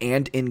healthy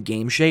and in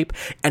game shape,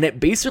 and it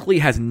basically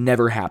has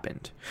never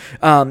happened.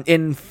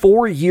 In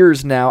 4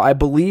 years now, I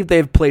believe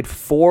they've played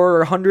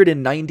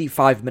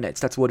 495 minutes.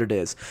 That's what it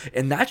is.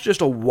 And that's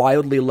just a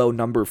wildly low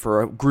number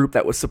for a group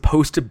that was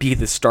supposed to be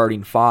the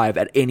starting 5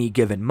 at any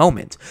given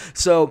moment.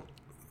 So,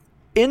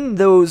 in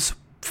those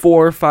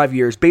 4 or 5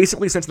 years,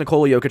 basically since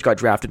Nikola Jokic got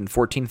drafted in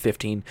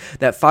 14-15,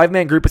 that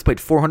 5-man group has played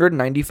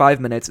 495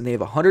 minutes, and they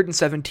have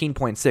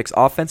 117.6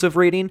 offensive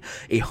rating,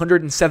 a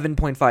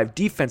 107.5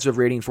 defensive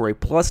rating for a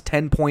plus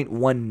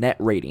 10.1 net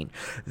rating.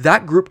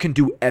 That group can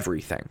do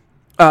everything.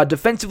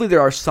 Defensively,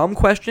 there are some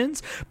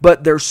questions,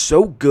 but they're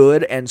so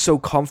good and so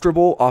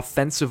comfortable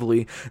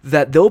offensively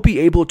that they'll be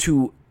able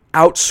to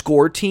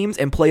outscore teams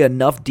and play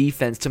enough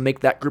defense to make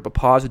that group a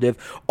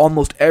positive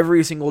almost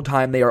every single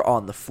time they are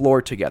on the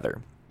floor together,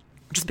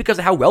 just because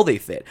of how well they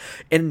fit.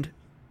 And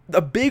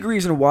a big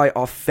reason why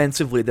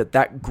offensively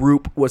that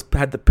group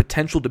had the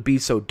potential to be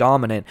so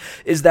dominant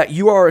is that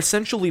you are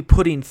essentially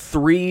putting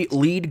 3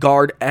 lead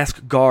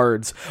guard-esque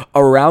guards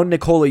around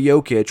Nikola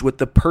Jokic with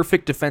the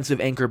perfect defensive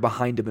anchor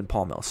behind him in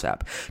Paul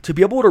Millsap. To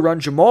be able to run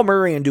Jamal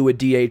Murray into a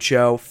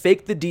DHO,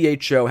 fake the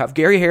DHO, have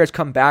Gary Harris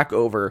come back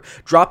over,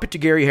 drop it to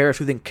Gary Harris,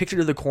 who then kicks it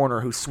to the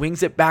corner, who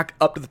swings it back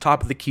up to the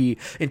top of the key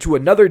into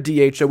another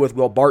DHO with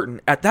Will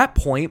Barton. At that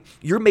point,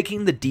 you're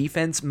making the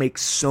defense make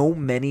so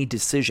many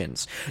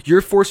decisions.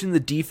 You're forcing the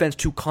defense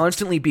to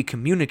constantly be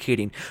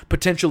communicating,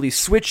 potentially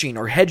switching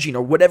or hedging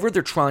or whatever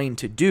they're trying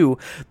to do.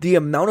 The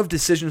amount of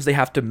decisions they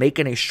have to make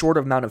in a short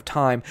amount of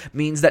time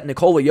means that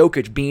Nikola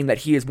Jokic, being that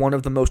he is one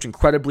of the most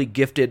incredibly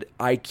gifted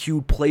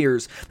IQ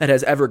players that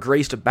has ever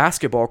graced a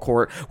basketball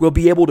court, will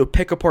be able to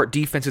pick apart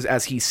defenses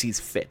as he sees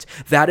fit.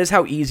 That is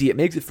how easy it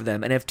makes it for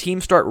them. And if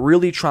teams start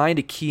really trying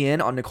to key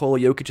in on Nikola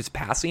Jokic's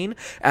passing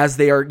as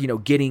they are,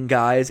 getting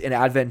guys in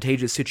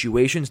advantageous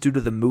situations due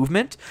to the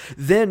movement,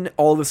 then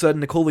all of a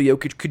sudden Nikola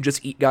Jokic could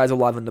just eat guys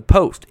alive in the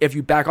post. If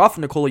you back off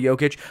Nikola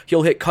Jokic,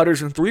 he'll hit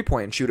cutters and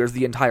 3-point shooters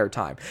the entire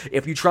time.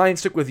 If you try and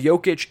stick with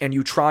Jokic and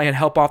you try and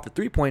help off the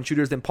 3-point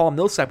shooters, then Paul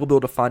Millsap will be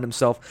able to find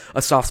himself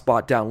a soft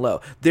spot down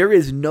low. There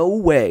is no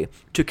way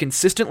to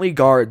consistently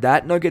guard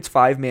that Nuggets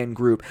 5-man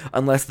group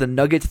unless the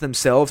Nuggets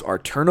themselves are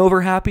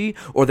turnover happy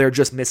or they're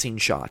just missing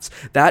shots.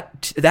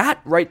 That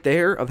right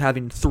there of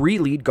having 3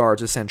 lead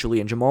guards essentially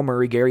in Jamal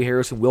Murray, Gary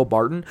Harris, and Will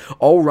Barton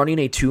all running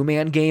a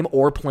 2-man game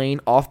or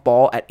playing off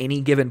ball at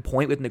any given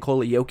point with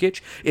Nikola Jokic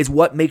is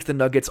what makes the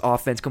Nuggets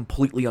offense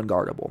completely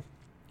unguardable.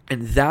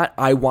 And that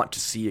I want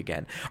to see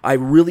again. I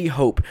really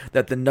hope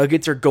that the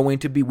Nuggets are going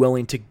to be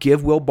willing to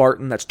give Will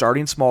Barton that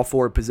starting small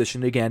forward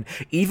position again,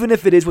 even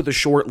if it is with a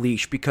short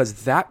leash,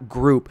 because that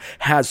group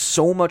has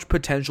so much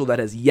potential that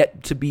has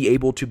yet to be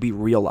able to be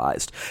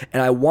realized.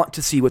 And I want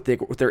to see what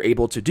they're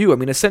able to do. I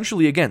mean,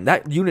 essentially, again,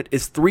 that unit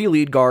is 3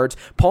 lead guards,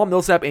 Paul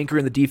Millsap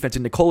anchoring the defense,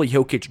 and Nikola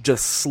Jokic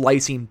just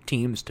slicing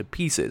teams to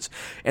pieces.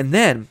 And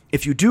then,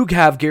 if you do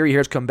have Gary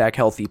Harris come back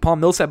healthy, Paul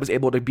Millsap is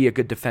able to be a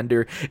good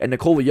defender, and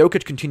Nikola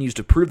Jokic continues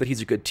to prove that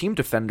he's a good team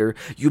defender,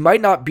 you might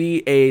not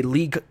be a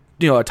league,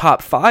 a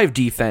top 5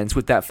 defense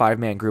with that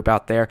 5-man group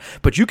out there,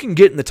 but you can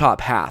get in the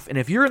top half. And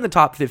if you're in the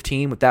top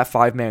 15 with that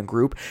 5-man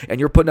group and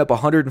you're putting up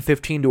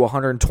 115 to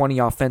 120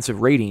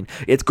 offensive rating,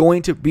 it's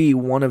going to be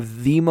one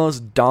of the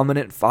most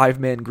dominant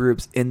 5-man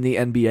groups in the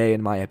NBA,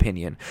 in my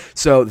opinion.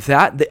 So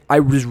I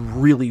just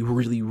really,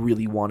 really,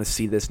 really want to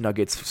see this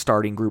Nuggets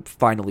starting group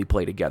finally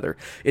play together.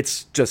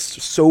 It's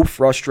just so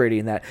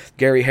frustrating that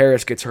Gary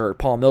Harris gets hurt,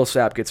 Paul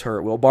Millsap gets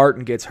hurt, Will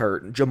Barton gets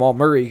hurt, Jamal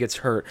Murray gets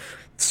hurt.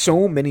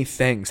 So many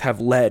things have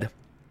led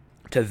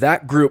to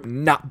that group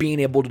not being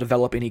able to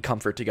develop any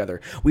comfort together.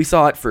 We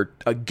saw it for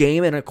a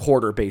game and a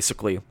quarter,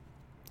 basically,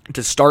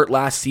 to start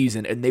last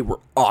season, and they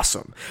were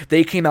awesome.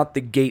 They came out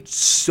the gate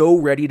so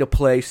ready to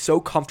play, so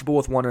comfortable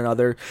with one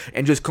another,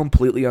 and just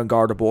completely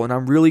unguardable, and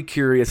I'm really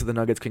curious if the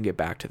Nuggets can get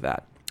back to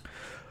that.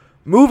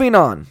 Moving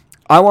on,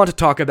 I want to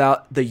talk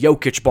about the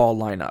Jokic ball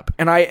lineup,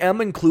 and I am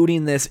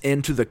including this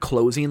into the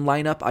closing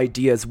lineup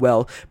idea as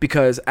well,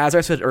 because as I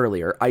said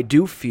earlier, I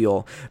do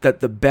feel that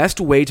the best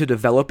way to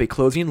develop a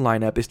closing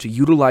lineup is to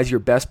utilize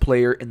your best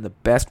player in the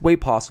best way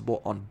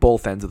possible on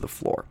both ends of the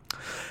floor.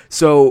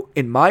 So,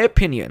 in my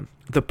opinion,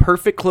 the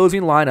perfect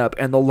closing lineup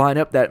and the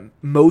lineup that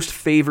most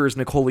favors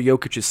Nikola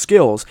Jokic's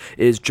skills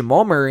is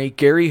Jamal Murray,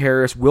 Gary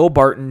Harris, Will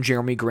Barton,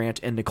 Jeremy Grant,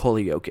 and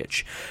Nikola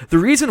Jokic. The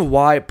reason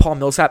why Paul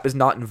Millsap is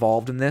not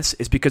involved in this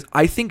is because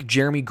I think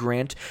Jeremy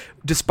Grant,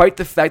 despite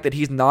the fact that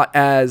he's not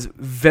as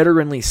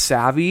veteranly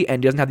savvy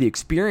and doesn't have the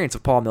experience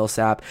of Paul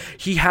Millsap,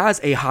 he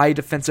has a high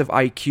defensive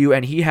IQ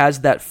and he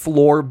has that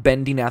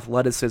floor-bending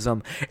athleticism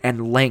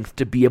and length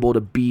to be able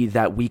to be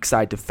that weak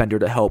side defender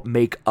to help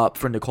make up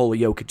for Nikola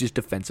Jokic's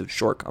defensive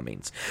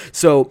shortcomings.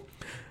 So,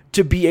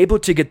 to be able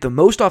to get the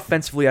most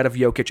offensively out of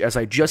Jokic, as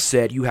I just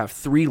said, you have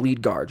 3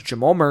 lead guards,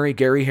 Jamal Murray,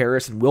 Gary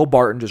Harris, and Will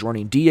Barton, just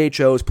running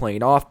DHOs,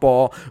 playing off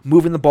ball,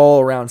 moving the ball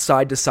around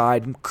side to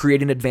side,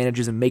 creating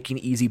advantages and making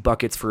easy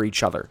buckets for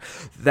each other.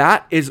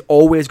 That is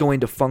always going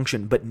to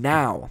function, but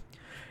now,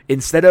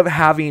 instead of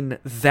having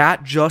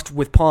that just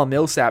with Paul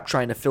Millsap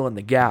trying to fill in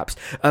the gaps,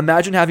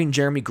 imagine having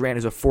Jeremy Grant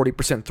as a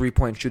 40%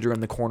 three-point shooter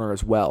in the corner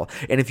as well.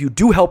 And if you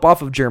do help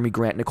off of Jeremy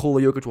Grant,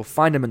 Nikola Jokic will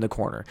find him in the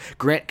corner.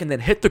 Grant can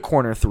then hit the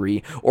corner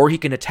 3, or he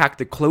can attack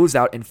the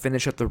closeout and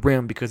finish at the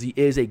rim because he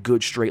is a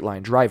good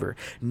straight-line driver.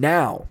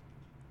 Now,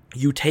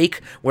 you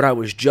take what I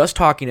was just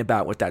talking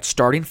about with that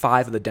starting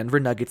 5 of the Denver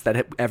Nuggets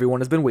that everyone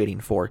has been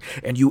waiting for,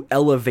 and you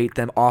elevate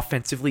them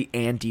offensively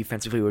and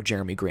defensively with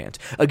Jeremy Grant.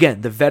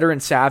 Again, the veteran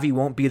savvy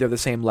won't be there the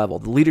same level.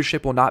 The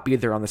leadership will not be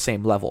there on the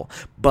same level.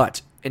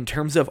 But in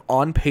terms of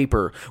on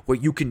paper,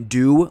 what you can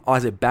do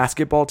as a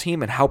basketball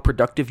team and how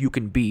productive you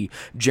can be,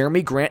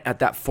 Jeremy Grant at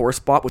that 4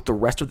 spot with the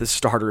rest of the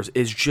starters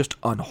is just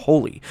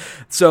unholy.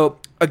 So,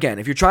 again,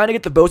 if you're trying to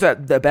get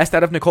the best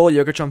out of Nikola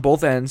Jokic on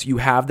both ends, you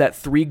have that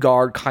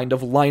 3-guard kind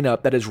of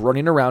lineup that is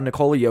running around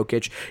Nikola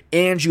Jokic,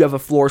 and you have a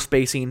floor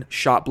spacing,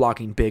 shot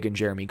blocking big in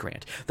Jeremy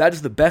Grant. That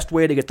is the best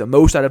way to get the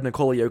most out of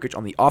Nikola Jokic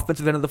on the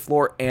offensive end of the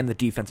floor and the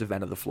defensive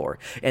end of the floor.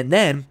 And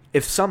then,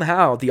 if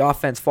somehow the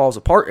offense falls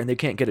apart and they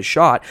can't get a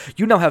shot,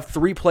 you now have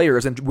 3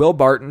 players in Will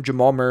Barton,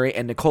 Jamal Murray,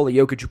 and Nikola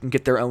Jokic who can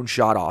get their own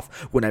shot off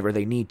whenever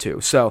they need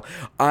to. So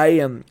I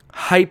am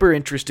hyper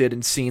interested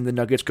in seeing the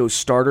Nuggets go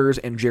starters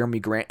and Jeremy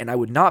Grant, and I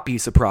would not be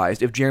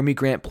surprised if Jeremy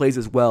Grant plays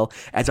as well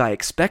as I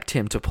expect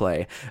him to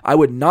play. I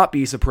would not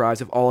be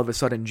surprised if all of a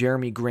sudden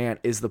Jeremy Grant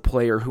is the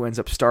player who ends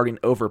up starting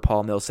over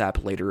Paul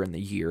Millsap later in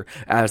the year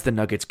as the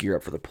Nuggets gear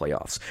up for the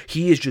playoffs.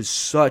 He is just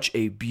such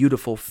a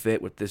beautiful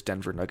fit with this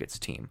Denver Nuggets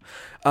team.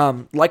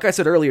 Like I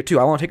said earlier too,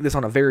 I want to take this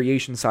on a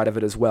variation side of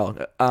it as well.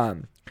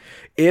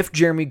 If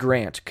Jeremy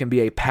Grant can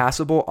be a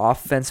passable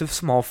offensive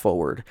small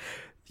forward,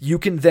 you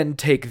can then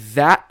take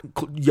that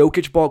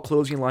Jokic ball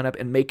closing lineup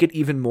and make it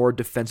even more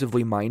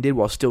defensively minded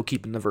while still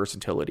keeping the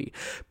versatility.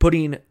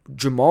 Putting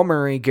Jamal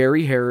Murray,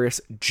 Gary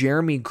Harris,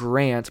 Jeremy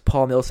Grant,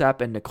 Paul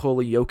Millsap, and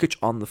Nikola Jokic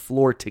on the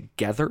floor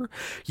together,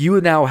 you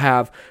now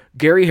have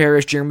Gary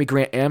Harris, Jeremy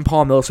Grant, and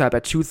Paul Millsap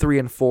at 2, 3,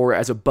 and 4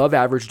 as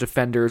above-average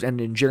defenders, and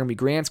in Jeremy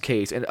Grant's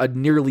case, a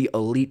nearly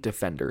elite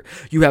defender.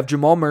 You have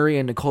Jamal Murray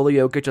and Nikola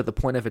Jokic at the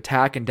point of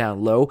attack and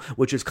down low,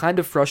 which is kind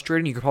of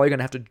frustrating. You're probably going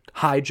to have to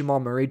hide Jamal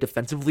Murray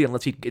defensively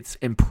unless he gets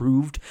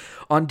improved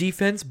on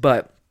defense,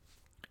 but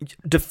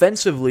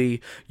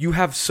defensively, you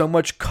have so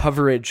much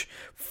coverage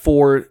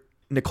for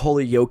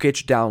Nikola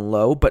Jokic down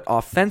low, but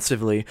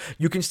offensively,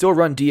 you can still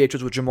run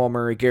DHs with Jamal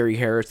Murray, Gary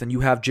Harris, and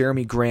you have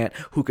Jeremy Grant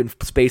who can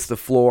space the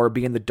floor,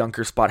 be in the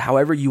dunker spot,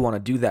 however you want to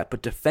do that.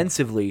 But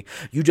defensively,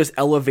 you just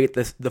elevate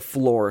the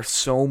floor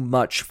so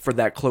much for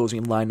that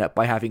closing lineup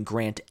by having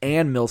Grant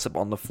and Millsap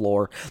on the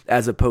floor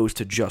as opposed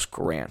to just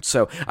Grant.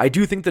 So I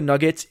do think the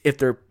Nuggets, if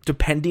they're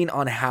depending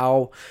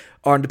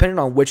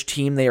on which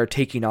team they are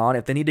taking on,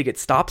 if they need to get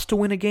stops to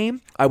win a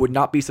game, I would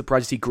not be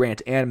surprised to see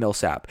Grant and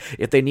Millsap.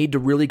 If they need to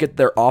really get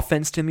their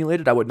offense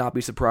stimulated, I would not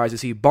be surprised to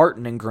see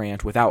Barton and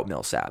Grant without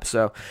Millsap.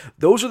 So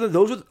those are the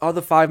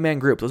 5-man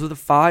group. Those are the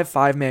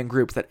 5-man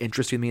groups that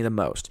interested me the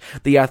most.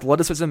 The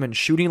athleticism and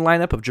shooting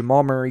lineup of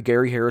Jamal Murray,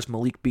 Gary Harris,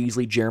 Malik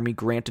Beasley, Jeremy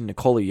Grant, and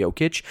Nikola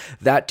Jokic.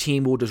 That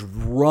team will just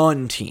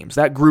run teams.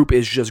 That group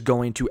is just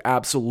going to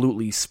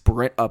absolutely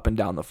sprint up and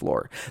down the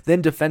floor.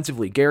 Then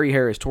defensively, Gary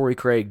Harris, Torrey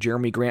Craig,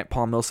 Jeremy Grant,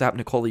 Paul Millsap,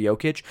 Nikola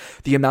Jokic,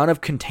 the amount of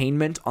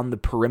containment on the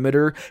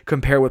perimeter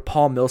compared with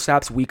Paul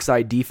Millsap's weak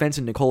side defense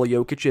and Nikola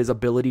Jokic's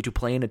ability to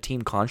play in a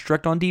team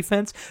construct on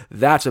defense,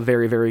 that's a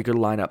very, very good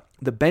lineup.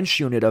 The bench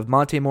unit of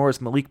Monte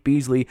Morris, Malik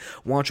Beasley,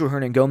 Juancho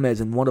Hernan-Gomez,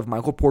 and one of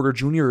Michael Porter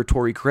Jr. or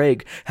Torrey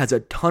Craig has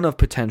a ton of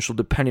potential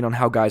depending on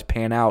how guys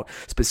pan out,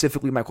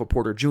 specifically Michael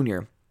Porter Jr.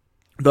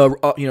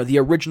 The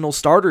original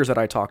starters that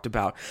I talked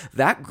about,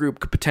 that group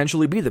could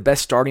potentially be the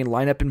best starting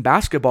lineup in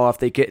basketball if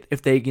they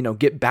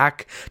get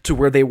back to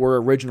where they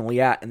were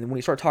originally at. And then when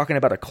you start talking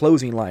about a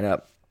closing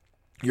lineup,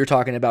 you're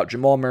talking about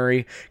Jamal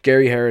Murray,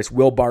 Gary Harris,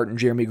 Will Barton,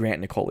 Jeremy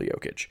Grant, Nikola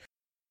Jokic.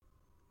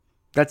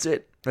 That's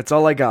it. That's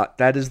all I got.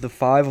 That is the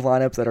 5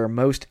 lineups that are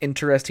most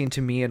interesting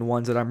to me and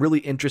ones that I'm really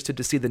interested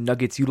to see the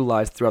Nuggets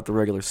utilize throughout the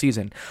regular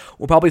season.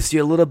 We'll probably see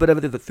a little bit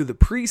of it through the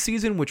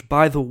preseason, which,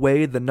 by the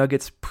way, the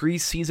Nuggets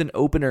preseason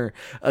opener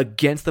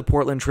against the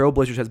Portland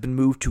Trailblazers has been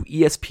moved to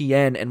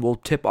ESPN and will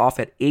tip off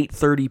at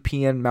 8:30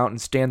 p.m. Mountain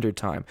Standard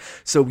Time.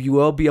 So you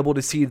will be able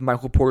to see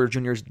Michael Porter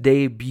Jr.'s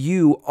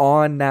debut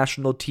on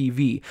national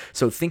TV.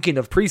 So thinking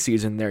of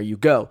preseason, there you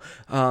go.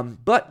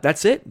 But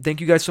that's it. Thank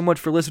you guys so much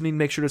for listening.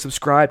 Make sure to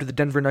subscribe to the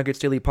Denver Nuggets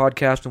Daily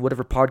Podcast on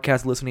whatever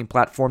podcast listening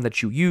platform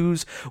that you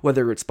use,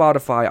 whether it's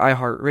Spotify,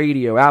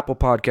 iHeartRadio, Apple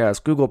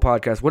Podcasts, Google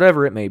Podcasts,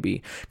 whatever it may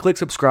be. Click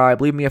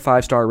subscribe, leave me a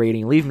 5-star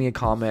rating, leave me a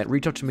comment,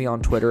 reach out to me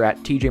on Twitter at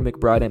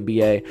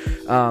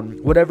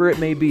TJMcBrideNBA. Whatever it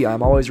may be,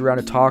 I'm always around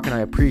to talk, and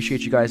I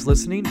appreciate you guys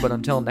listening. But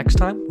until next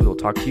time, we will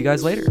talk to you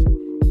guys later.